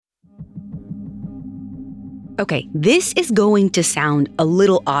Okay, this is going to sound a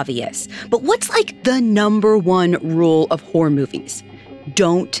little obvious, but what's like the number one rule of horror movies?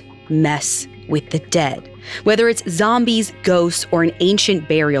 Don't mess with the dead. Whether it's zombies, ghosts, or an ancient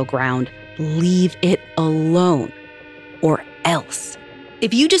burial ground, leave it alone. Or else.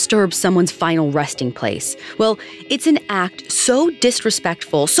 If you disturb someone's final resting place, well, it's an act so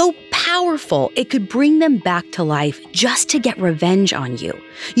disrespectful, so powerful, it could bring them back to life just to get revenge on you.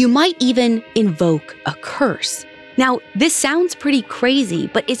 You might even invoke a curse. Now, this sounds pretty crazy,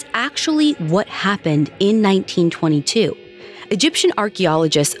 but it's actually what happened in 1922. Egyptian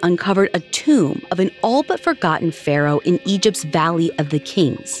archaeologists uncovered a tomb of an all-but-forgotten pharaoh in Egypt's Valley of the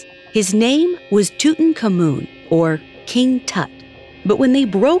Kings. His name was Tutankhamun, or King Tut. But when they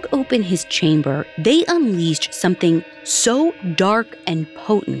broke open his chamber, they unleashed something so dark and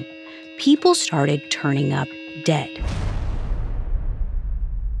potent, people started turning up dead.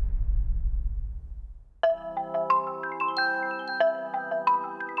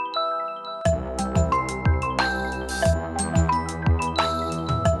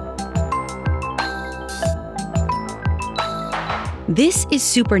 This is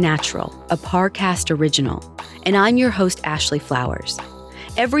Supernatural, a Parcast original, and I'm your host, Ashley Flowers.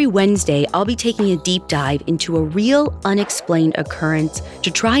 Every Wednesday, I'll be taking a deep dive into a real, unexplained occurrence to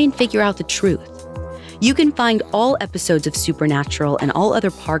try and figure out the truth. You can find all episodes of Supernatural and all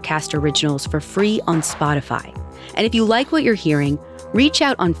other Parcast originals for free on Spotify. And if you like what you're hearing, reach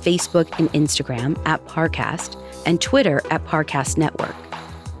out on Facebook and Instagram at Parcast and Twitter at Parcast Network.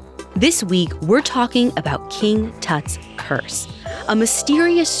 This week, we're talking about King Tut's curse, a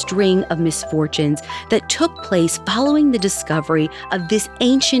mysterious string of misfortunes that took place following the discovery of this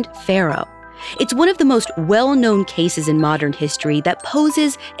ancient pharaoh. It's one of the most well-known cases in modern history that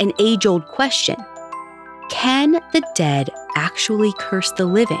poses an age-old question. Can the dead actually curse the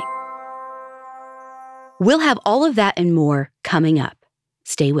living? We'll have all of that and more coming up.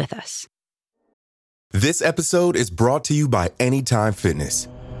 Stay with us. This episode is brought to you by Anytime Fitness.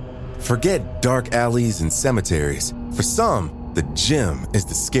 Forget dark alleys and cemeteries. For some, the gym is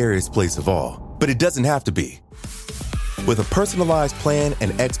the scariest place of all, but it doesn't have to be. With a personalized plan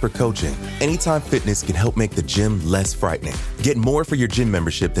and expert coaching, Anytime Fitness can help make the gym less frightening. Get more for your gym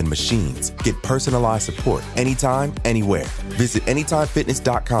membership than machines. Get personalized support anytime, anywhere. Visit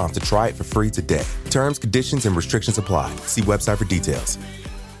AnytimeFitness.com to try it for free today. Terms, conditions, and restrictions apply. See website for details.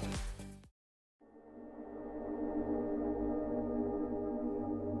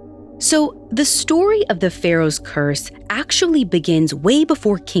 So, the story of the pharaoh's curse actually begins way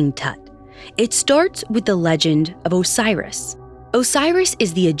before King Tut. It starts with the legend of Osiris. Osiris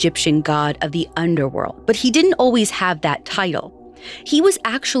is the Egyptian god of the underworld, but he didn't always have that title. He was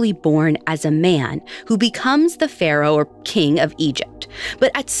actually born as a man who becomes the pharaoh or king of Egypt.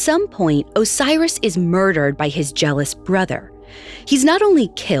 But at some point, Osiris is murdered by his jealous brother. He's not only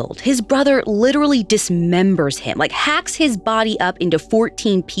killed, his brother literally dismembers him, like hacks his body up into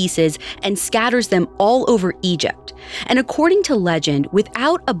 14 pieces and scatters them all over Egypt. And according to legend,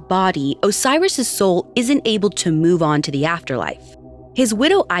 without a body, Osiris's soul isn't able to move on to the afterlife. His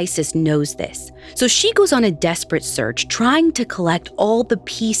widow Isis knows this, so she goes on a desperate search, trying to collect all the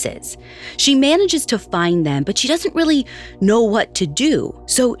pieces. She manages to find them, but she doesn't really know what to do,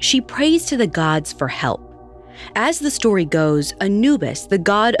 so she prays to the gods for help. As the story goes, Anubis, the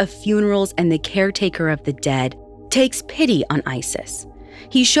god of funerals and the caretaker of the dead, takes pity on Isis.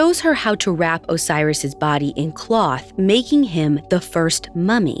 He shows her how to wrap Osiris's body in cloth, making him the first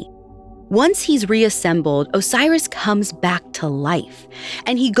mummy. Once he's reassembled, Osiris comes back to life,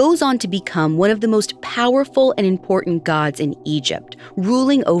 and he goes on to become one of the most powerful and important gods in Egypt,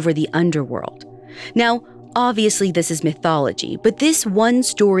 ruling over the underworld. Now, obviously, this is mythology, but this one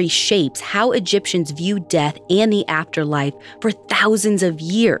story shapes how Egyptians view death and the afterlife for thousands of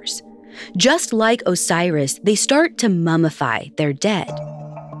years. Just like Osiris, they start to mummify their dead.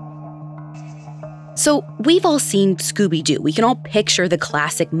 So, we've all seen Scooby-Doo. We can all picture the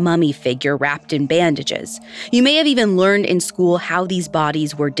classic mummy figure wrapped in bandages. You may have even learned in school how these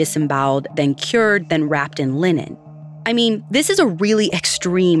bodies were disemboweled, then cured, then wrapped in linen. I mean, this is a really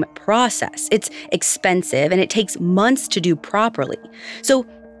extreme process. It's expensive and it takes months to do properly. So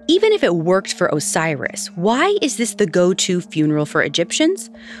even if it worked for Osiris, why is this the go-to funeral for Egyptians?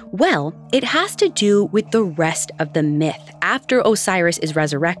 Well, it has to do with the rest of the myth after Osiris is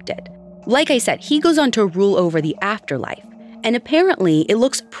resurrected. Like I said, he goes on to rule over the afterlife. And apparently, it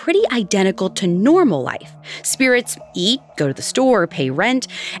looks pretty identical to normal life. Spirits eat, go to the store, pay rent,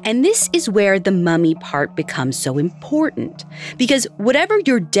 and this is where the mummy part becomes so important. Because whatever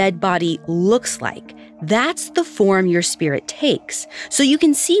your dead body looks like, that's the form your spirit takes. So you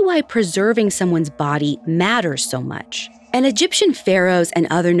can see why preserving someone's body matters so much. And Egyptian pharaohs and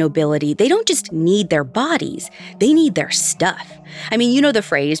other nobility, they don't just need their bodies, they need their stuff. I mean, you know the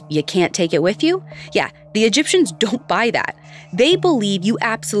phrase, you can't take it with you? Yeah, the Egyptians don't buy that. They believe you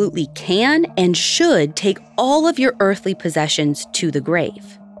absolutely can and should take all of your earthly possessions to the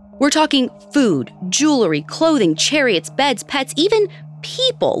grave. We're talking food, jewelry, clothing, chariots, beds, pets, even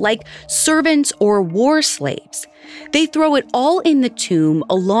people like servants or war slaves. They throw it all in the tomb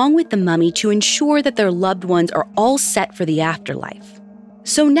along with the mummy to ensure that their loved ones are all set for the afterlife.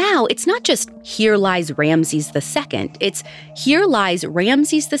 So now it's not just here lies Ramses II, it's here lies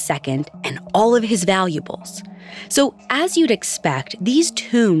Ramses II and all of his valuables. So as you'd expect, these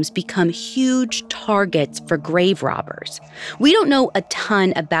tombs become huge targets for grave robbers. We don't know a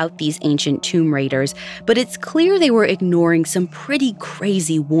ton about these ancient tomb raiders, but it's clear they were ignoring some pretty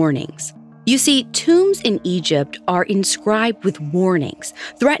crazy warnings. You see, tombs in Egypt are inscribed with warnings,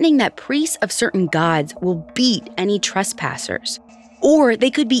 threatening that priests of certain gods will beat any trespassers. Or they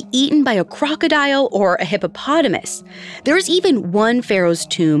could be eaten by a crocodile or a hippopotamus. There's even one pharaoh's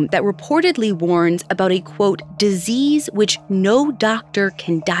tomb that reportedly warns about a, quote, disease which no doctor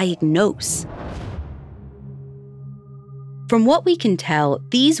can diagnose. From what we can tell,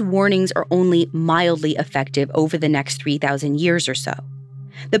 these warnings are only mildly effective over the next 3,000 years or so.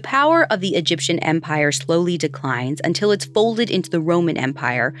 The power of the Egyptian empire slowly declines until it's folded into the Roman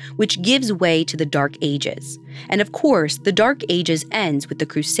Empire, which gives way to the Dark Ages. And of course, the Dark Ages ends with the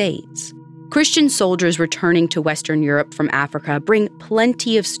Crusades. Christian soldiers returning to Western Europe from Africa bring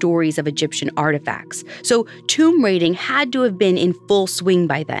plenty of stories of Egyptian artifacts, so tomb raiding had to have been in full swing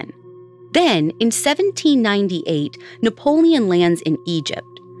by then. Then, in 1798, Napoleon lands in Egypt.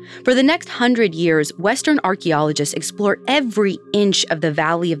 For the next 100 years, Western archaeologists explore every inch of the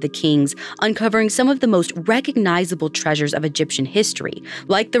Valley of the Kings, uncovering some of the most recognizable treasures of Egyptian history,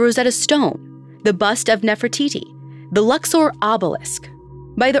 like the Rosetta Stone, the bust of Nefertiti, the Luxor obelisk.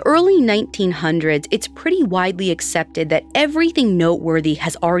 By the early 1900s, it's pretty widely accepted that everything noteworthy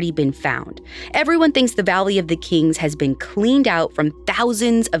has already been found. Everyone thinks the Valley of the Kings has been cleaned out from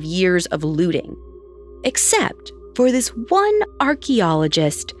thousands of years of looting. Except for this one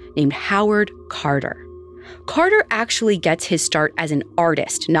archaeologist named Howard Carter. Carter actually gets his start as an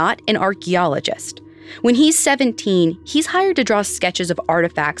artist, not an archaeologist. When he's 17, he's hired to draw sketches of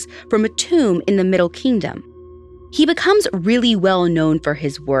artifacts from a tomb in the Middle Kingdom. He becomes really well known for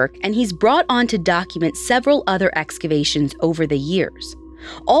his work, and he's brought on to document several other excavations over the years.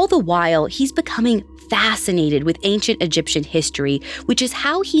 All the while, he's becoming fascinated with ancient Egyptian history, which is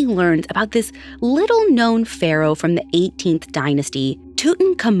how he learns about this little-known pharaoh from the 18th dynasty,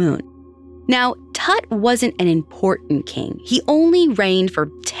 Tutankhamun. Now, Tut wasn't an important king. He only reigned for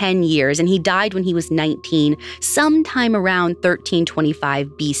 10 years, and he died when he was 19, sometime around 1325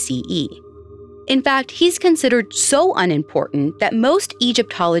 BCE. In fact, he's considered so unimportant that most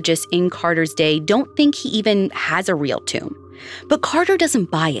Egyptologists in Carter's day don't think he even has a real tomb. But Carter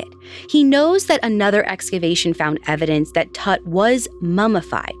doesn't buy it. He knows that another excavation found evidence that Tut was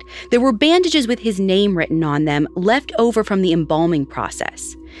mummified. There were bandages with his name written on them left over from the embalming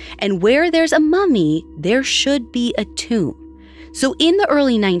process. And where there's a mummy, there should be a tomb. So in the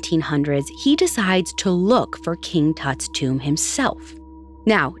early 1900s, he decides to look for King Tut's tomb himself.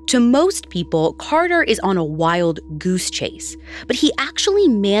 Now, to most people, Carter is on a wild goose chase, but he actually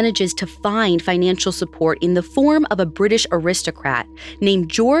manages to find financial support in the form of a British aristocrat named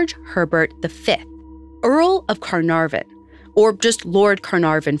George Herbert V, Earl of Carnarvon, or just Lord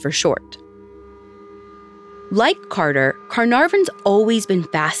Carnarvon for short. Like Carter, Carnarvon's always been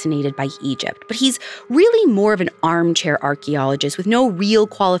fascinated by Egypt, but he's really more of an armchair archaeologist with no real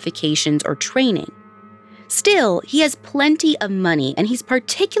qualifications or training. Still, he has plenty of money, and he's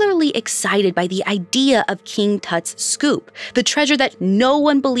particularly excited by the idea of King Tut's scoop, the treasure that no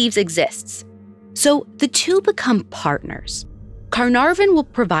one believes exists. So the two become partners. Carnarvon will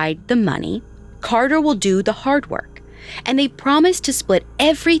provide the money, Carter will do the hard work, and they promise to split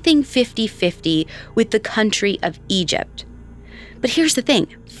everything 50-50 with the country of Egypt. But here's the thing,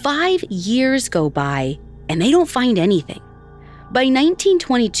 5 years go by, and they don't find anything. By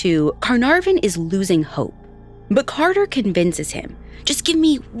 1922, Carnarvon is losing hope. But Carter convinces him, just give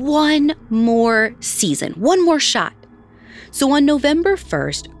me one more season, one more shot. So on November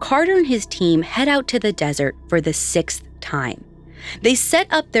 1st, Carter and his team head out to the desert for the 6th time. They set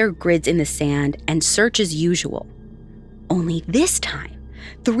up their grids in the sand and search as usual. Only this time,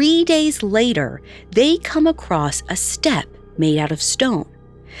 3 days later, they come across a step made out of stone.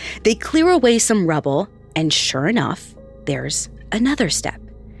 They clear away some rubble, and sure enough, there's another step.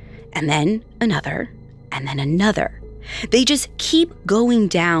 And then another, and then another. They just keep going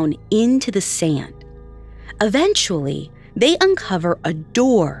down into the sand. Eventually, they uncover a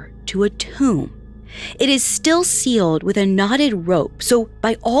door to a tomb. It is still sealed with a knotted rope, so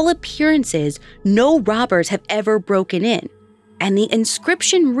by all appearances, no robbers have ever broken in. And the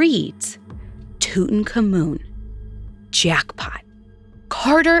inscription reads, Tutankhamun. Jackpot.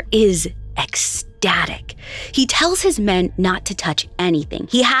 Carter is ecstatic. He tells his men not to touch anything.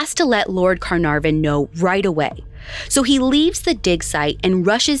 He has to let Lord Carnarvon know right away. So he leaves the dig site and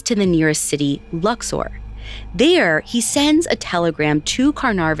rushes to the nearest city, Luxor. There, he sends a telegram to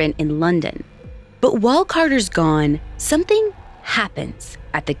Carnarvon in London. But while Carter's gone, something happens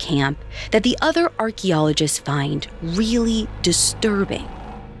at the camp that the other archaeologists find really disturbing.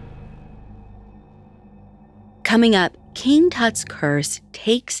 Coming up, King Tut's curse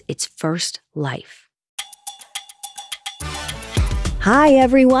takes its first life. Hi,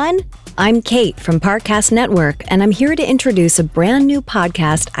 everyone. I'm Kate from Parcast Network, and I'm here to introduce a brand new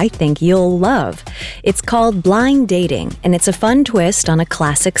podcast I think you'll love. It's called Blind Dating, and it's a fun twist on a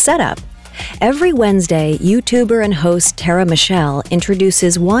classic setup. Every Wednesday, YouTuber and host Tara Michelle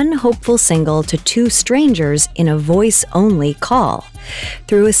introduces one hopeful single to two strangers in a voice-only call.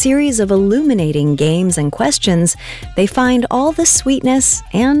 Through a series of illuminating games and questions, they find all the sweetness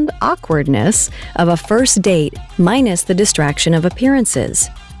and awkwardness of a first date, minus the distraction of appearances.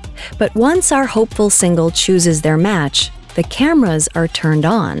 But once our hopeful single chooses their match, the cameras are turned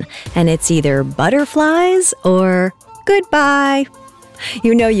on, and it's either butterflies or goodbye.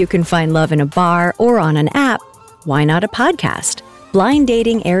 You know you can find love in a bar or on an app. Why not a podcast? Blind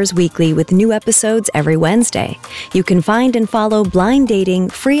Dating airs weekly with new episodes every Wednesday. You can find and follow Blind Dating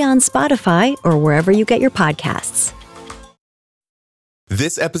free on Spotify or wherever you get your podcasts.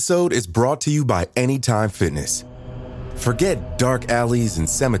 This episode is brought to you by Anytime Fitness. Forget dark alleys and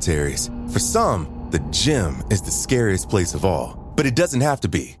cemeteries. For some, the gym is the scariest place of all, but it doesn't have to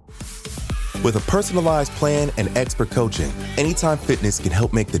be. With a personalized plan and expert coaching, Anytime Fitness can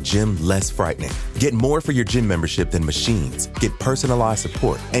help make the gym less frightening. Get more for your gym membership than machines. Get personalized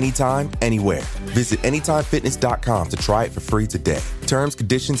support anytime, anywhere. Visit AnytimeFitness.com to try it for free today. Terms,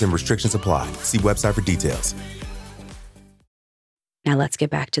 conditions, and restrictions apply. See website for details. Now let's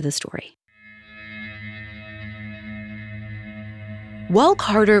get back to the story. While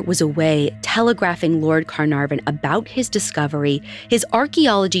Carter was away telegraphing Lord Carnarvon about his discovery, his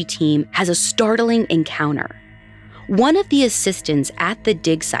archaeology team has a startling encounter. One of the assistants at the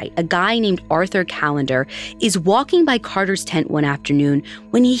dig site, a guy named Arthur Callender, is walking by Carter's tent one afternoon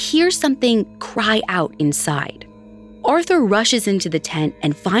when he hears something cry out inside. Arthur rushes into the tent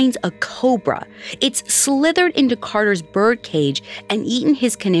and finds a cobra. It's slithered into Carter's bird cage and eaten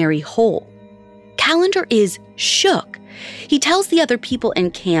his canary whole. Callender is shook. He tells the other people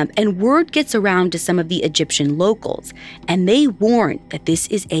in camp, and word gets around to some of the Egyptian locals, and they warn that this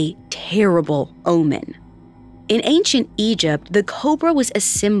is a terrible omen. In ancient Egypt, the cobra was a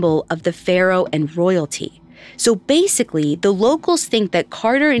symbol of the pharaoh and royalty. So basically, the locals think that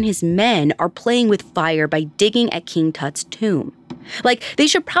Carter and his men are playing with fire by digging at King Tut's tomb. Like, they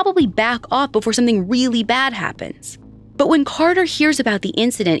should probably back off before something really bad happens. But when Carter hears about the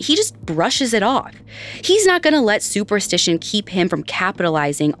incident, he just brushes it off. He's not going to let superstition keep him from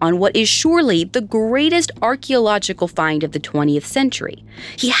capitalizing on what is surely the greatest archaeological find of the 20th century.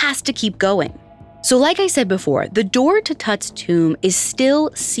 He has to keep going. So like I said before, the door to Tut's tomb is still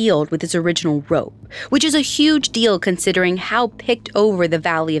sealed with its original rope, which is a huge deal considering how picked over the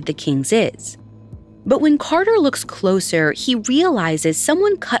Valley of the Kings is. But when Carter looks closer, he realizes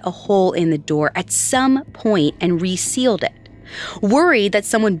someone cut a hole in the door at some point and resealed it. Worried that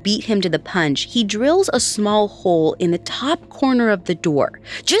someone beat him to the punch, he drills a small hole in the top corner of the door,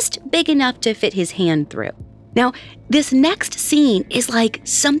 just big enough to fit his hand through. Now, this next scene is like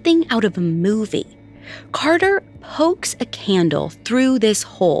something out of a movie. Carter pokes a candle through this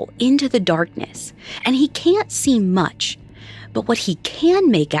hole into the darkness, and he can't see much, but what he can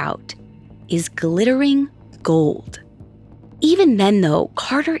make out is glittering gold. Even then, though,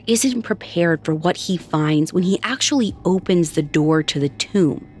 Carter isn't prepared for what he finds when he actually opens the door to the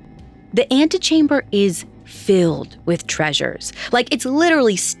tomb. The antechamber is filled with treasures. Like, it's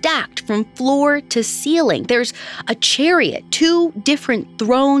literally stacked from floor to ceiling. There's a chariot, 2 different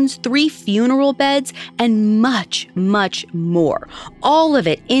thrones, 3 funeral beds, and much, much more. All of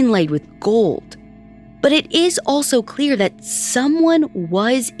it inlaid with gold. But it is also clear that someone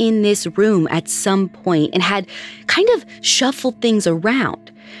was in this room at some point and had kind of shuffled things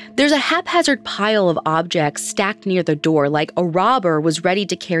around. There's a haphazard pile of objects stacked near the door, like a robber was ready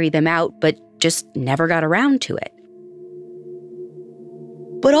to carry them out, but just never got around to it.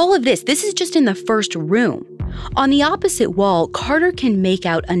 But all of this is just in the first room. On the opposite wall, Carter can make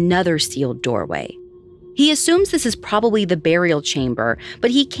out another sealed doorway. He assumes this is probably the burial chamber,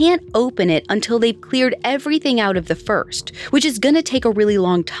 but he can't open it until they've cleared everything out of the first, which is going to take a really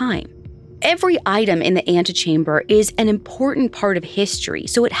long time. Every item in the antechamber is an important part of history,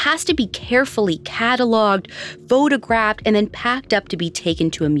 so it has to be carefully cataloged, photographed, and then packed up to be taken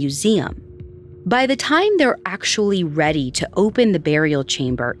to a museum. By the time they're actually ready to open the burial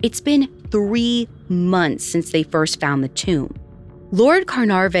chamber, it's been 3 months since they first found the tomb. Lord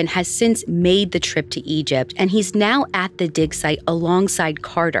Carnarvon has since made the trip to Egypt, and he's now at the dig site alongside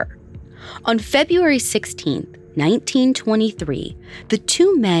Carter. On February 16th, 1923, the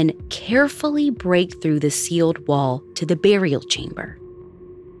two men carefully break through the sealed wall to the burial chamber.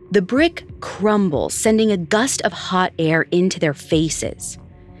 The brick crumbles, sending a gust of hot air into their faces.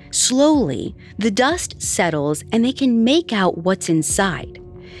 Slowly, the dust settles and they can make out what's inside.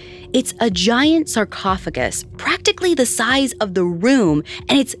 It's a giant sarcophagus, practically the size of the room,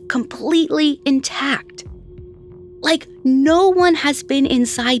 and it's completely intact. Like, no one has been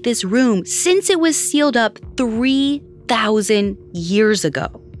inside this room since it was sealed up 3,000 years ago.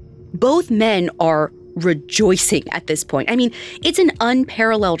 Both men are rejoicing at this point. I mean, it's an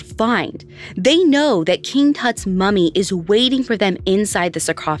unparalleled find. They know that King Tut's mummy is waiting for them inside the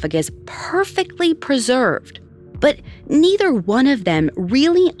sarcophagus, perfectly preserved. But neither one of them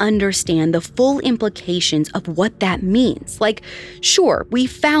really understand the full implications of what that means. Like, sure, we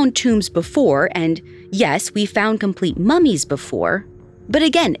found tombs before, and yes, we found complete mummies before. But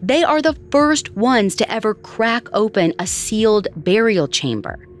again, they are the first ones to ever crack open a sealed burial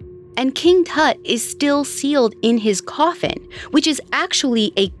chamber. And King Tut is still sealed in his coffin, which is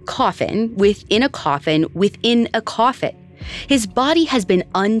actually a coffin within a coffin within a coffin. His body has been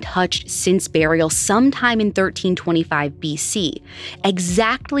untouched since burial sometime in 1325 BC,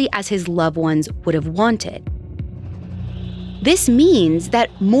 exactly as his loved ones would have wanted. This means that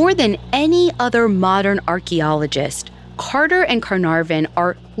more than any other modern archaeologist, Carter and Carnarvon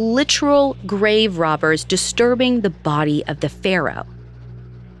are literal grave robbers disturbing the body of the pharaoh.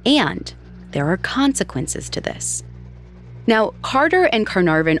 And there are consequences to this. Now, Carter and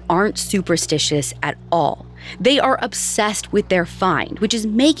Carnarvon aren't superstitious at all. They are obsessed with their find, which is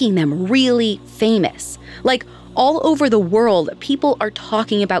making them really famous. Like, all over the world, people are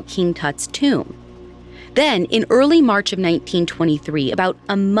talking about King Tut's tomb. Then, in early March of 1923, about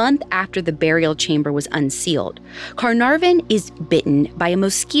a month after the burial chamber was unsealed, Carnarvon is bitten by a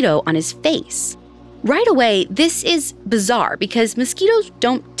mosquito on his face. Right away, this is bizarre because mosquitoes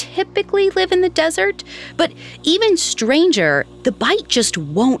don't typically live in the desert, but even stranger, the bite just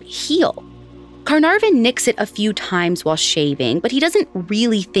won't heal. Carnarvon nicks it a few times while shaving, but he doesn't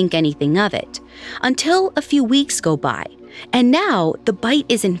really think anything of it, until a few weeks go by, and now the bite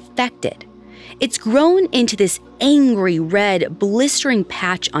is infected. It's grown into this angry red, blistering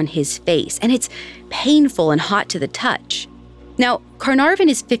patch on his face, and it's painful and hot to the touch. Now, Carnarvon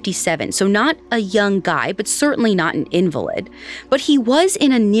is 57, so not a young guy, but certainly not an invalid. But he was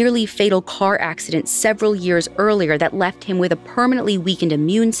in a nearly fatal car accident several years earlier that left him with a permanently weakened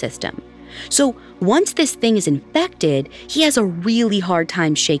immune system. So once this thing is infected, he has a really hard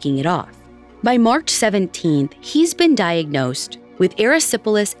time shaking it off. By March 17th, he's been diagnosed with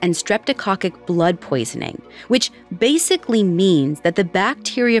erysipelas and streptococcic blood poisoning, which basically means that the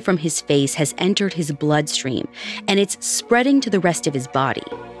bacteria from his face has entered his bloodstream and it's spreading to the rest of his body.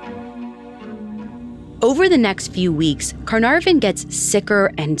 Over the next few weeks, Carnarvon gets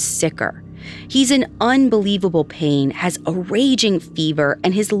sicker and sicker. He's in unbelievable pain, has a raging fever,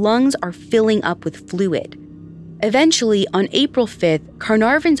 and his lungs are filling up with fluid. Eventually, on April 5th,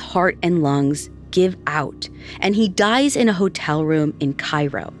 Carnarvon's heart and lungs give out, and he dies in a hotel room in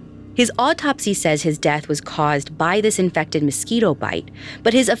Cairo. His autopsy says his death was caused by this infected mosquito bite,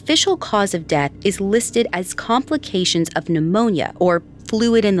 but his official cause of death is listed as complications of pneumonia or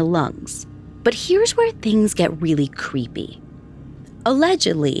fluid in the lungs. But here's where things get really creepy.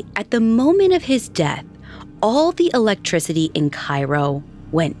 Allegedly, at the moment of his death, all the electricity in Cairo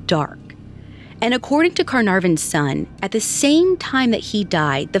went dark. And according to Carnarvon's son, at the same time that he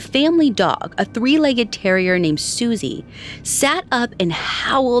died, the family dog, a 3-legged terrier named Susie, sat up and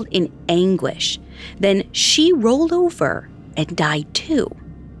howled in anguish. Then she rolled over and died too.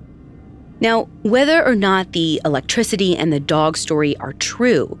 Now, whether or not the electricity and the dog story are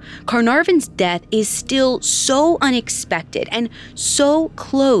true, Carnarvon's death is still so unexpected and so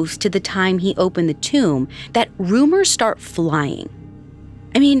close to the time he opened the tomb that rumors start flying.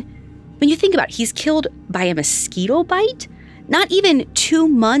 I mean, when you think about it, he's killed by a mosquito bite? Not even 2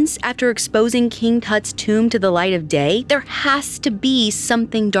 months after exposing King Tut's tomb to the light of day, there has to be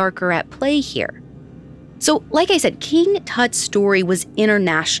something darker at play here. So, like I said, King Tut's story was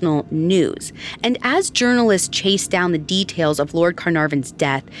international news, and as journalists chase down the details of Lord Carnarvon's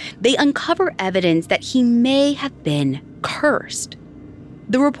death, they uncover evidence that he may have been cursed.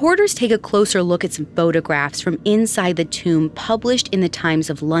 The reporters take a closer look at some photographs from inside the tomb published in the Times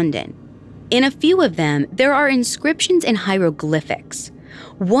of London. In a few of them, there are inscriptions in hieroglyphics.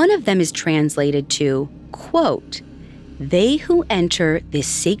 One of them is translated to, quote, "They who enter this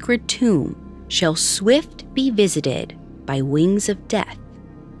sacred tomb shall swift be visited by wings of death."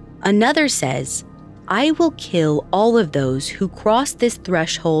 Another says, "I will kill all of those who cross this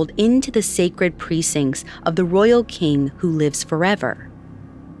threshold into the sacred precincts of the royal king who lives forever."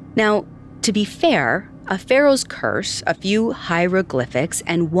 Now, to be fair, a pharaoh's curse, a few hieroglyphics,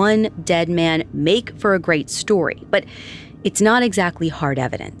 and one dead man make for a great story, but it's not exactly hard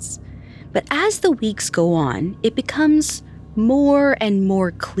evidence. But as the weeks go on, it becomes more and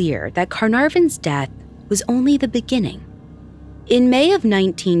more clear that Carnarvon's death was only the beginning. In May of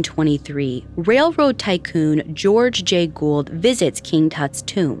 1923, railroad tycoon George J. Gould visits King Tut's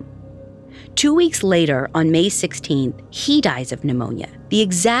tomb. 2 weeks later, on May 16th, he dies of pneumonia, the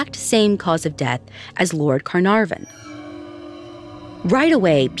exact same cause of death as Lord Carnarvon. Right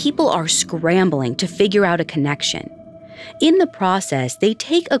away, people are scrambling to figure out a connection. In the process, they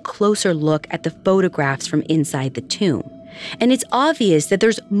take a closer look at the photographs from inside the tomb. And it's obvious that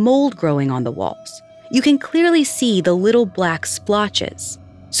there's mold growing on the walls. You can clearly see the little black splotches.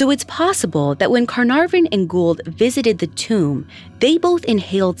 So it's possible that when Carnarvon and Gould visited the tomb, they both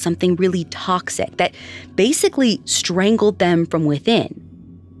inhaled something really toxic that basically strangled them from within.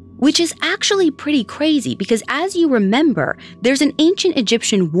 Which is actually pretty crazy because, as you remember, there's an ancient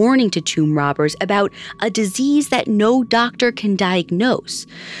Egyptian warning to tomb robbers about a disease that no doctor can diagnose.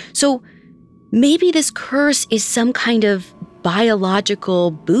 So maybe this curse is some kind of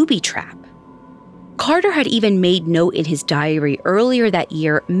biological booby trap. Carter had even made note in his diary earlier that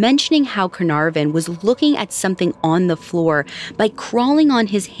year mentioning how Carnarvon was looking at something on the floor by crawling on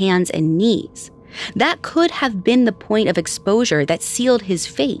his hands and knees. That could have been the point of exposure that sealed his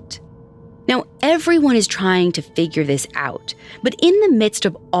fate. Now, everyone is trying to figure this out, but in the midst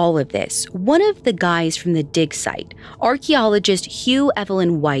of all of this, one of the guys from the dig site, archaeologist Hugh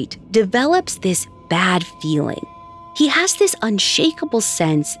Evelyn White, develops this bad feeling. He has this unshakable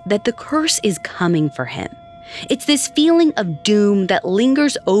sense that the curse is coming for him. It's this feeling of doom that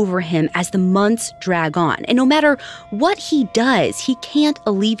lingers over him as the months drag on, and no matter what he does, he can't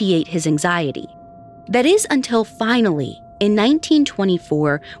alleviate his anxiety. That is until finally, in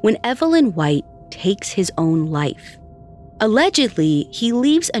 1924, when Evelyn White takes his own life. Allegedly, he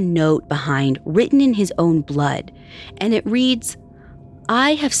leaves a note behind written in his own blood, and it reads,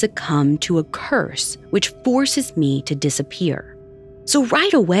 "I have succumbed to a curse which forces me to disappear." So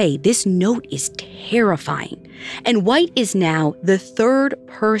right away, this note is terrifying, and White is now the third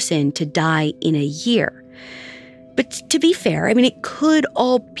person to die in a year. But to be fair, it could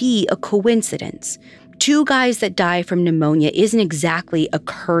all be a coincidence. 2 guys that die from pneumonia isn't exactly a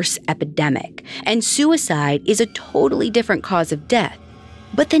curse epidemic, and suicide is a totally different cause of death.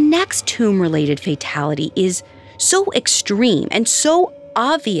 But the next tomb-related fatality is so extreme and so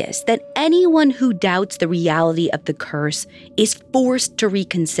obvious that anyone who doubts the reality of the curse is forced to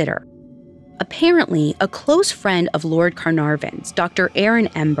reconsider. Apparently, a close friend of Lord Carnarvon's, Dr. Aaron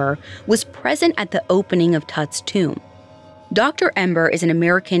Ember, was present at the opening of Tut's tomb. Dr. Ember is an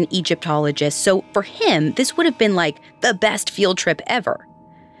American Egyptologist, so for him, this would have been like the best field trip ever.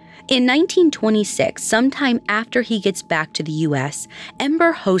 In 1926, sometime after he gets back to the US,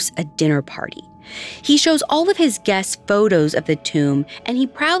 Ember hosts a dinner party. He shows all of his guests photos of the tomb, and he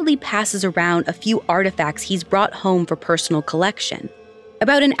proudly passes around a few artifacts he's brought home for personal collection.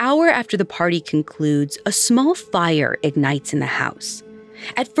 About an hour after the party concludes, a small fire ignites in the house.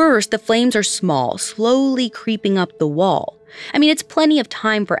 At first, the flames are small, slowly creeping up the wall. It's plenty of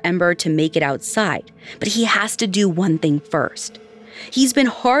time for Ember to make it outside, but he has to do one thing first. He's been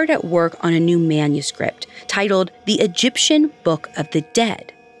hard at work on a new manuscript titled The Egyptian Book of the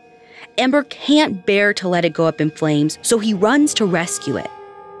Dead. Ember can't bear to let it go up in flames, so he runs to rescue it.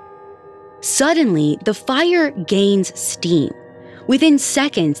 Suddenly, the fire gains steam. Within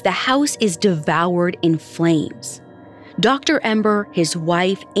seconds, the house is devoured in flames. Dr. Ember, his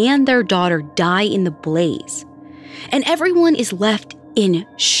wife, and their daughter die in the blaze. And everyone is left in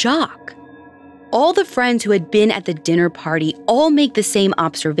shock. All the friends who had been at the dinner party all make the same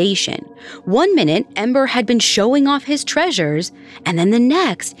observation. One minute, Ember had been showing off his treasures, and then the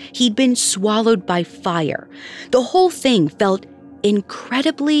next, he'd been swallowed by fire. The whole thing felt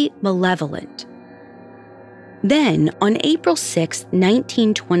incredibly malevolent. Then, on April 6,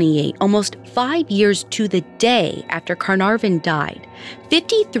 1928, almost 5 years to the day after Carnarvon died,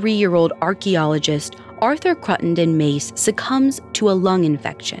 53-year-old archaeologist Arthur Cruttenden Mace succumbs to a lung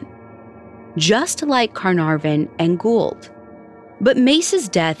infection, just like Carnarvon and Gould. But Mace's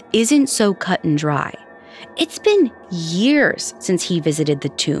death isn't so cut and dry. It's been years since he visited the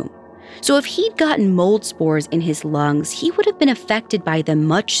tomb. So if he'd gotten mold spores in his lungs, he would have been affected by them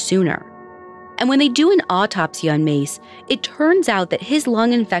much sooner. And when they do an autopsy on Mace, it turns out that his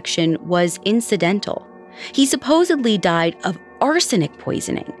lung infection was incidental. He supposedly died of arsenic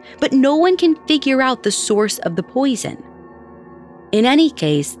poisoning, but no one can figure out the source of the poison. In any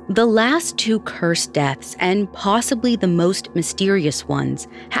case, the last two cursed deaths, and possibly the most mysterious ones,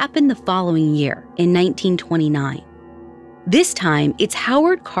 happened the following year, in 1929. This time, it's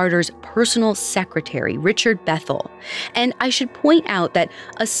Howard Carter's personal secretary, Richard Bethel. And I should point out that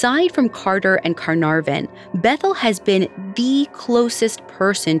aside from Carter and Carnarvon, Bethel has been the closest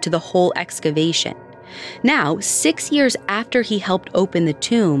person to the whole excavation. Now, 6 years after he helped open the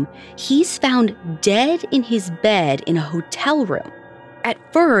tomb, he's found dead in his bed in a hotel room.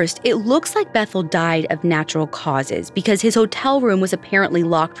 At first, it looks like Bethel died of natural causes because his hotel room was apparently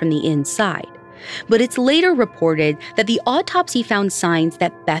locked from the inside. But it's later reported that the autopsy found signs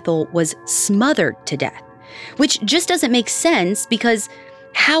that Bethel was smothered to death, which just doesn't make sense because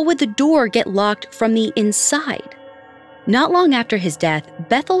how would the door get locked from the inside? Not long after his death,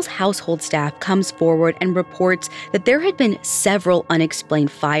 Bethel's household staff comes forward and reports that there had been several unexplained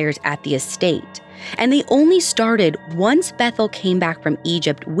fires at the estate, and they only started once Bethel came back from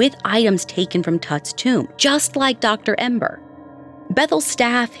Egypt with items taken from Tut's tomb, just like Dr. Ember. Bethel's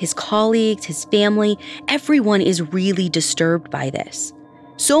staff, his colleagues, his family, everyone is really disturbed by this.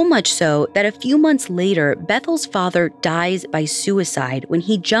 So much so that a few months later, Bethel's father dies by suicide when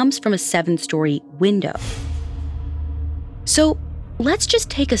he jumps from a 7th-story window. So let's just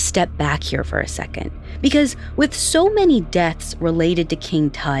take a step back here for a second, because with so many deaths related to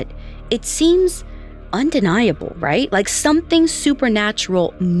King Tut, it seems undeniable, right? Like something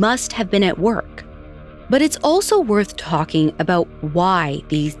supernatural must have been at work. But it's also worth talking about why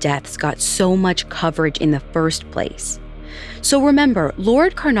these deaths got so much coverage in the first place. So remember,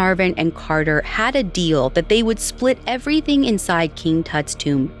 Lord Carnarvon and Carter had a deal that they would split everything inside King Tut's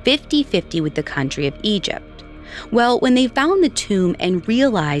tomb 50-50 with the country of Egypt. Well, when they found the tomb and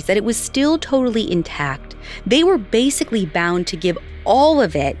realized that it was still totally intact, they were basically bound to give all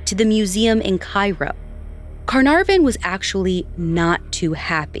of it to the museum in Cairo. Carnarvon was actually not too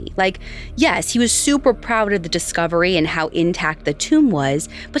happy. Yes, he was super proud of the discovery and how intact the tomb was,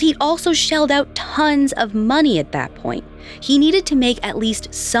 but he'd also shelled out tons of money at that point. He needed to make at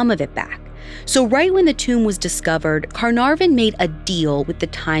least some of it back. So right when the tomb was discovered, Carnarvon made a deal with the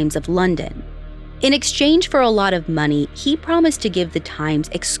Times of London. In exchange for a lot of money, he promised to give the Times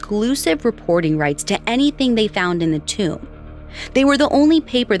exclusive reporting rights to anything they found in the tomb. They were the only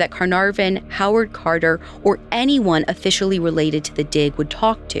paper that Carnarvon, Howard Carter, or anyone officially related to the dig would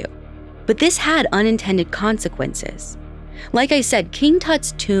talk to. But this had unintended consequences. Like I said, King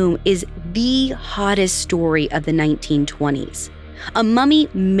Tut's tomb is the hottest story of the 1920s. A mummy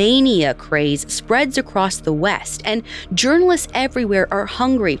mania craze spreads across the West, and journalists everywhere are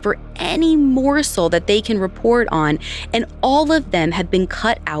hungry for any morsel that they can report on, and all of them have been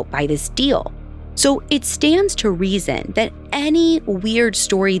cut out by this deal. So it stands to reason that any weird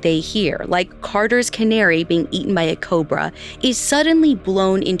story they hear, like Carter's canary being eaten by a cobra, is suddenly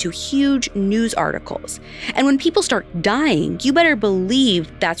blown into huge news articles. And when people start dying, you better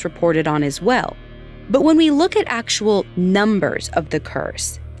believe that's reported on as well. But when we look at actual numbers of the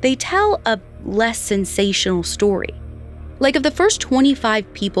curse, they tell a less sensational story. Like of the first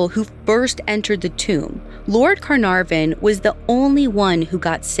 25 people who first entered the tomb, Lord Carnarvon was the only one who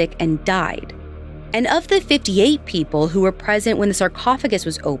got sick and died. And of the 58 people who were present when the sarcophagus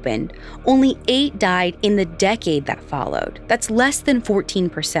was opened, only 8 died in the decade that followed. That's less than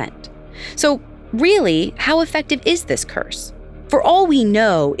 14%. So really, how effective is this curse? For all we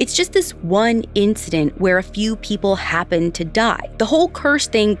know, it's just this one incident where a few people happened to die. The whole curse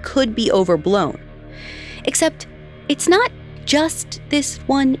thing could be overblown. Except it's not just this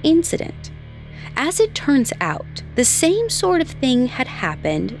one incident. As it turns out, the same sort of thing had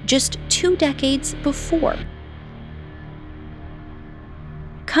happened just 2 decades before.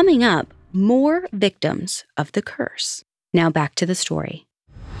 Coming up, more victims of the curse. Now back to the story.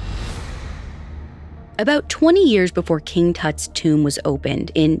 About 20 years before King Tut's tomb was opened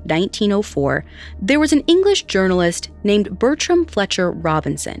in 1904, there was an English journalist named Bertram Fletcher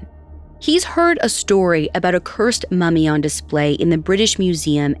Robinson. He's heard a story about a cursed mummy on display in the British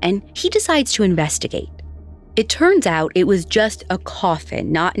Museum, and he decides to investigate. It turns out it was just a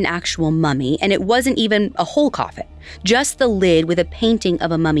coffin, not an actual mummy, and it wasn't even a whole coffin, just the lid with a painting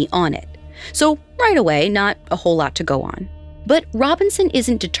of a mummy on it. So right away, not a whole lot to go on. But Robinson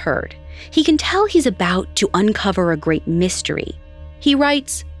isn't deterred. He can tell he's about to uncover a great mystery. He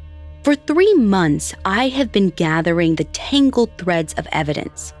writes, "For 3 months, I have been gathering the tangled threads of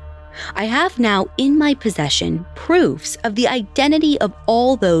evidence. I have now in my possession proofs of the identity of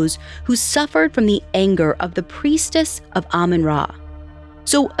all those who suffered from the anger of the priestess of Amun-Ra."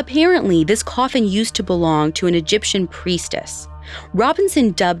 So apparently, this coffin used to belong to an Egyptian priestess.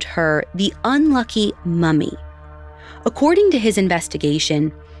 Robinson dubbed her the Unlucky Mummy. According to his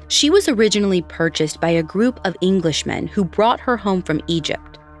investigation, she was originally purchased by a group of Englishmen who brought her home from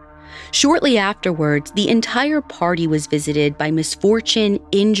Egypt. Shortly afterwards, the entire party was visited by misfortune,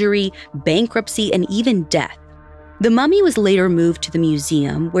 injury, bankruptcy, and even death. The mummy was later moved to the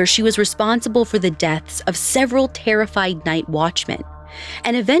museum, where she was responsible for the deaths of several terrified night watchmen.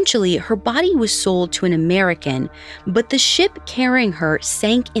 And eventually, her body was sold to an American, but the ship carrying her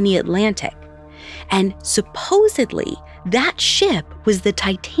sank in the Atlantic. And supposedly, that ship was the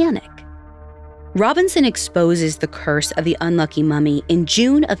Titanic. Robinson exposes the curse of the unlucky mummy in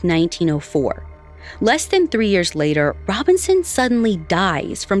June of 1904. Less than 3 years later, Robinson suddenly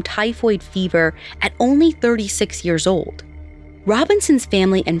dies from typhoid fever at only 36 years old. Robinson's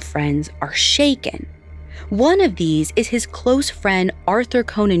family and friends are shaken. One of these is his close friend Arthur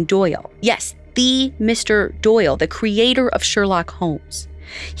Conan Doyle. Yes, the Mr. Doyle, the creator of Sherlock Holmes.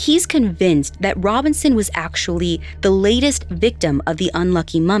 He's convinced that Robinson was actually the latest victim of the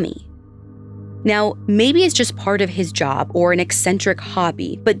unlucky mummy. Now, maybe it's just part of his job or an eccentric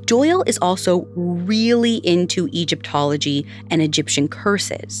hobby, but Doyle is also really into Egyptology and Egyptian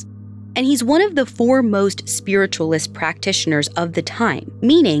curses. And he's one of the foremost spiritualist practitioners of the time,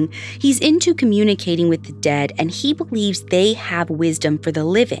 meaning he's into communicating with the dead and he believes they have wisdom for the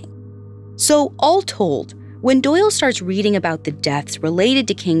living. So, all told, when Doyle starts reading about the deaths related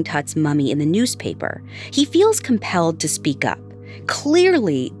to King Tut's mummy in the newspaper, he feels compelled to speak up.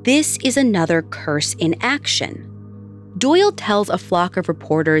 Clearly, this is another curse in action. Doyle tells a flock of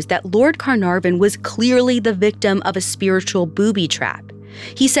reporters that Lord Carnarvon was clearly the victim of a spiritual booby trap.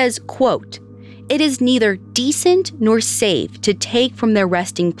 He says, quote, "It is neither decent nor safe to take from their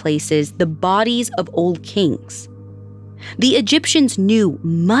resting places the bodies of old kings." The Egyptians knew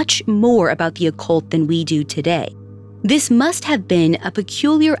much more about the occult than we do today. This must have been a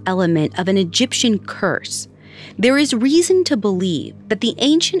peculiar element of an Egyptian curse. There is reason to believe that the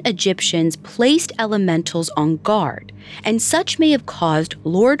ancient Egyptians placed elementals on guard, and such may have caused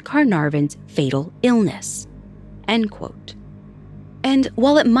Lord Carnarvon's fatal illness. End quote. And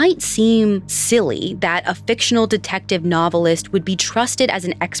while it might seem silly that a fictional detective novelist would be trusted as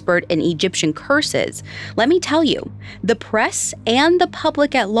an expert in Egyptian curses, let me tell you, the press and the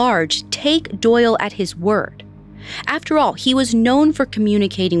public at large take Doyle at his word. After all, he was known for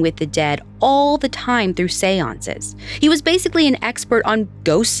communicating with the dead all the time through seances. He was basically an expert on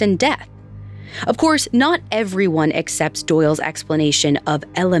ghosts and death. Of course, not everyone accepts Doyle's explanation of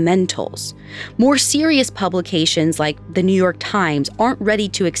elementals. More serious publications like the New York Times aren't ready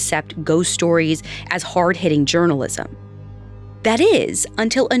to accept ghost stories as hard-hitting journalism. That is,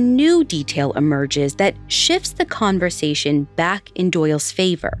 until a new detail emerges that shifts the conversation back in Doyle's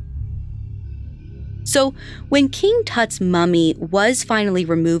favor. So, when King Tut's mummy was finally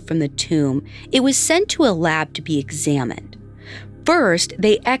removed from the tomb, it was sent to a lab to be examined. First,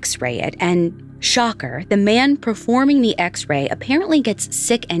 they x-ray it, and shocker, the man performing the x-ray apparently gets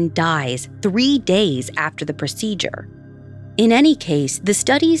sick and dies 3 days after the procedure. In any case, the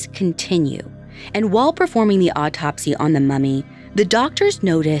studies continue, and while performing the autopsy on the mummy, the doctors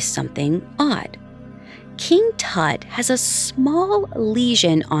notice something odd. King Tut has a small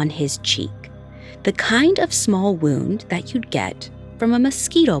lesion on his cheek. The kind of small wound that you'd get from a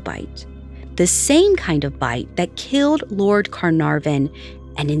mosquito bite. The same kind of bite that killed Lord Carnarvon,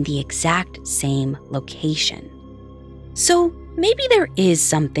 and in the exact same location. So maybe there is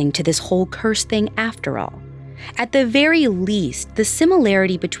something to this whole curse thing after all. At the very least, the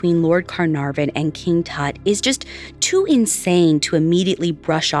similarity between Lord Carnarvon and King Tut is just too insane to immediately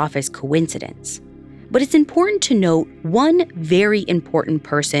brush off as coincidence. But it's important to note one very important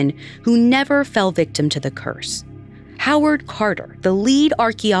person who never fell victim to the curse. Howard Carter, the lead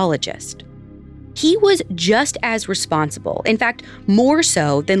archaeologist. He was just as responsible, in fact, more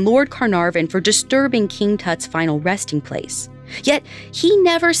so than Lord Carnarvon for disturbing King Tut's final resting place. Yet, he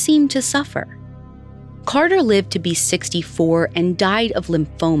never seemed to suffer. Carter lived to be 64 and died of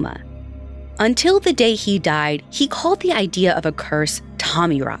lymphoma. Until the day he died, he called the idea of a curse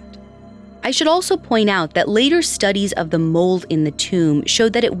Tommy rot. I should also point out that later studies of the mold in the tomb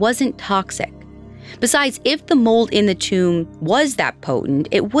showed that it wasn't toxic. Besides, if the mold in the tomb was that potent,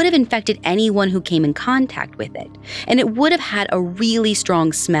 it would have infected anyone who came in contact with it, and it would have had a really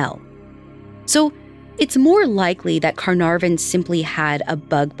strong smell. So, it's more likely that Carnarvon simply had a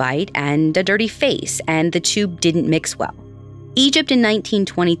bug bite and a dirty face, and the two didn't mix well. Egypt in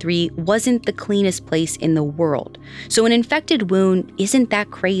 1923 wasn't the cleanest place in the world, so an infected wound isn't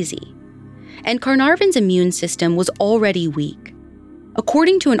that crazy. And Carnarvon's immune system was already weak.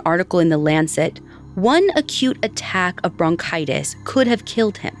 According to an article in The Lancet, one acute attack of bronchitis could have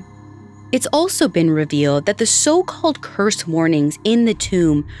killed him. It's also been revealed that the so-called curse warnings in the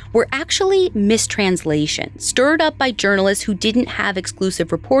tomb were actually mistranslations, stirred up by journalists who didn't have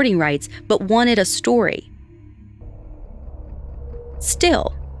exclusive reporting rights but wanted a story.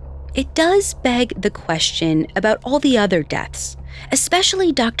 Still, it does beg the question about all the other deaths,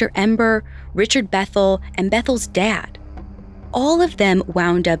 especially Dr. Ember, Richard Bethel, and Bethel's dad. All of them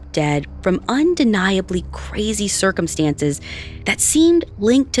wound up dead from undeniably crazy circumstances that seemed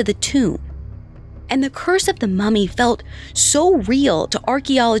linked to the tomb. And the curse of the mummy felt so real to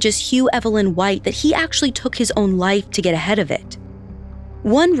archaeologist Hugh Evelyn White that he actually took his own life to get ahead of it.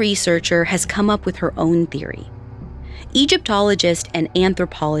 One researcher has come up with her own theory. Egyptologist and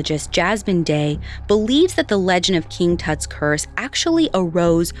anthropologist Jasmine Day believes that the legend of King Tut's curse actually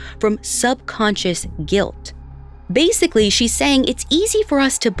arose from subconscious guilt. Basically, she's saying it's easy for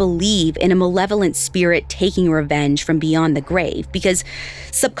us to believe in a malevolent spirit taking revenge from beyond the grave because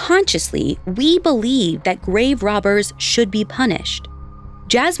subconsciously, we believe that grave robbers should be punished.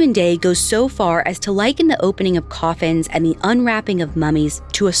 Jasmine Day goes so far as to liken the opening of coffins and the unwrapping of mummies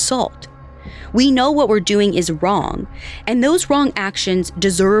to assault. We know what we're doing is wrong, and those wrong actions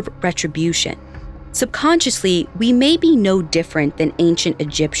deserve retribution. Subconsciously, we may be no different than ancient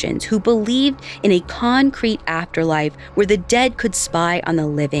Egyptians who believed in a concrete afterlife where the dead could spy on the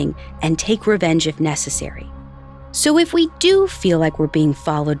living and take revenge if necessary. So if we do feel like we're being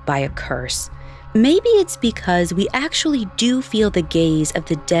followed by a curse, maybe it's because we actually do feel the gaze of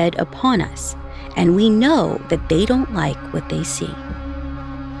the dead upon us, and we know that they don't like what they see.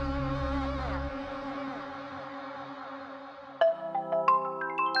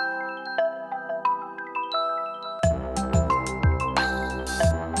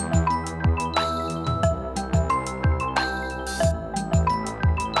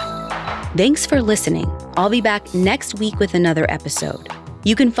 Thanks for listening. I'll be back next week with another episode.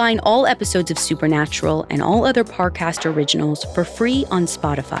 You can find all episodes of Supernatural and all other Parcast originals for free on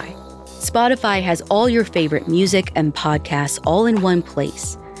Spotify. Spotify has all your favorite music and podcasts all in one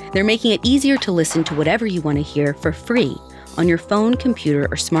place. They're making it easier to listen to whatever you want to hear for free on your phone, computer,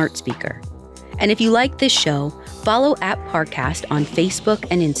 or smart speaker. And if you like this show, follow @Parcast on Facebook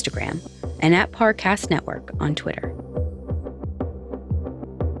and Instagram, and @Parcast Network on Twitter.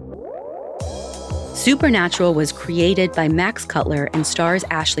 Supernatural was created by Max Cutler and stars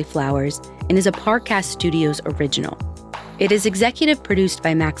Ashley Flowers and is a Parcast Studios original. It is executive produced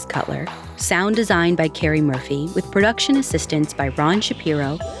by Max Cutler, sound designed by Carrie Murphy, with production assistance by Ron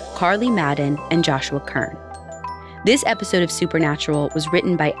Shapiro, Carly Madden, and Joshua Kern. This episode of Supernatural was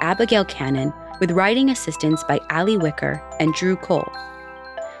written by Abigail Cannon, with writing assistance by Ali Wicker and Drew Cole.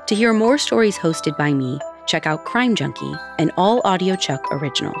 To hear more stories hosted by me, check out Crime Junkie and all Audio Chuck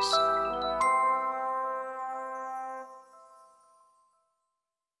originals.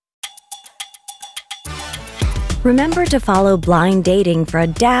 Remember to follow Blind Dating for a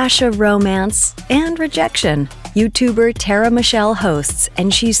dash of romance and rejection. YouTuber Tara Michelle hosts,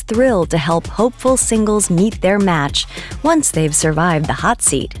 and she's thrilled to help hopeful singles meet their match once they've survived the hot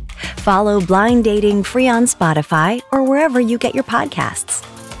seat. Follow Blind Dating free on Spotify or wherever you get your podcasts.